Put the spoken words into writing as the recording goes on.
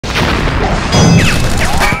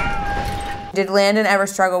Did Landon ever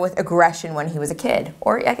struggle with aggression when he was a kid?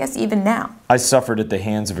 Or I guess even now? I suffered at the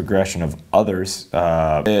hands of aggression of others.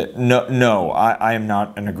 No, I am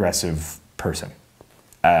not an aggressive person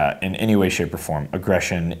in any way, shape, or form.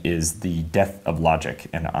 Aggression is the death of logic,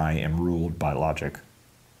 and I am ruled by logic.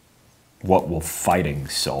 What will fighting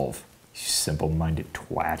solve? You simple-minded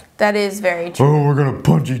twat. That is very true. Oh, we're gonna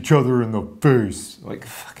punch each other in the face. Like,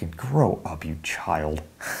 fucking grow up, you child.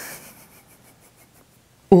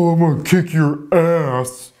 Oh, I'm gonna kick your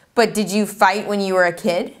ass. But did you fight when you were a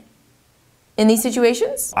kid in these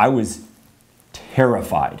situations? I was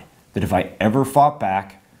terrified that if I ever fought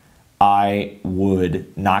back, I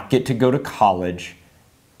would not get to go to college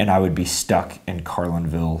and I would be stuck in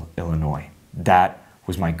Carlinville, Illinois. That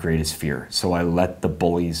was my greatest fear. So I let the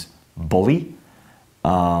bullies bully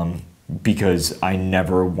because I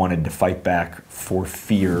never wanted to fight back for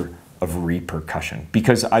fear of repercussion.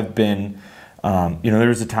 Because I've been, there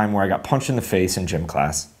was a time where I got punched in the face in gym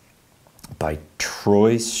class by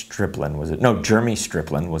Troy Striplin, was it? No, Jeremy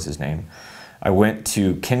Striplin was his name. I went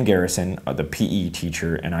to Ken Garrison, the PE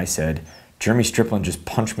teacher, and I said, Jeremy Striplin just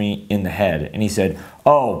punched me in the head. And he said,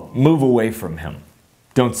 oh, move away from him.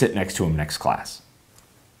 Don't sit next to him next class.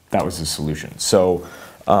 That was the solution. So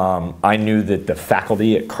I knew that the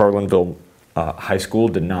faculty at Carlinville High School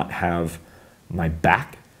did not have my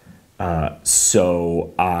back.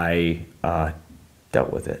 So I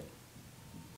dealt with it.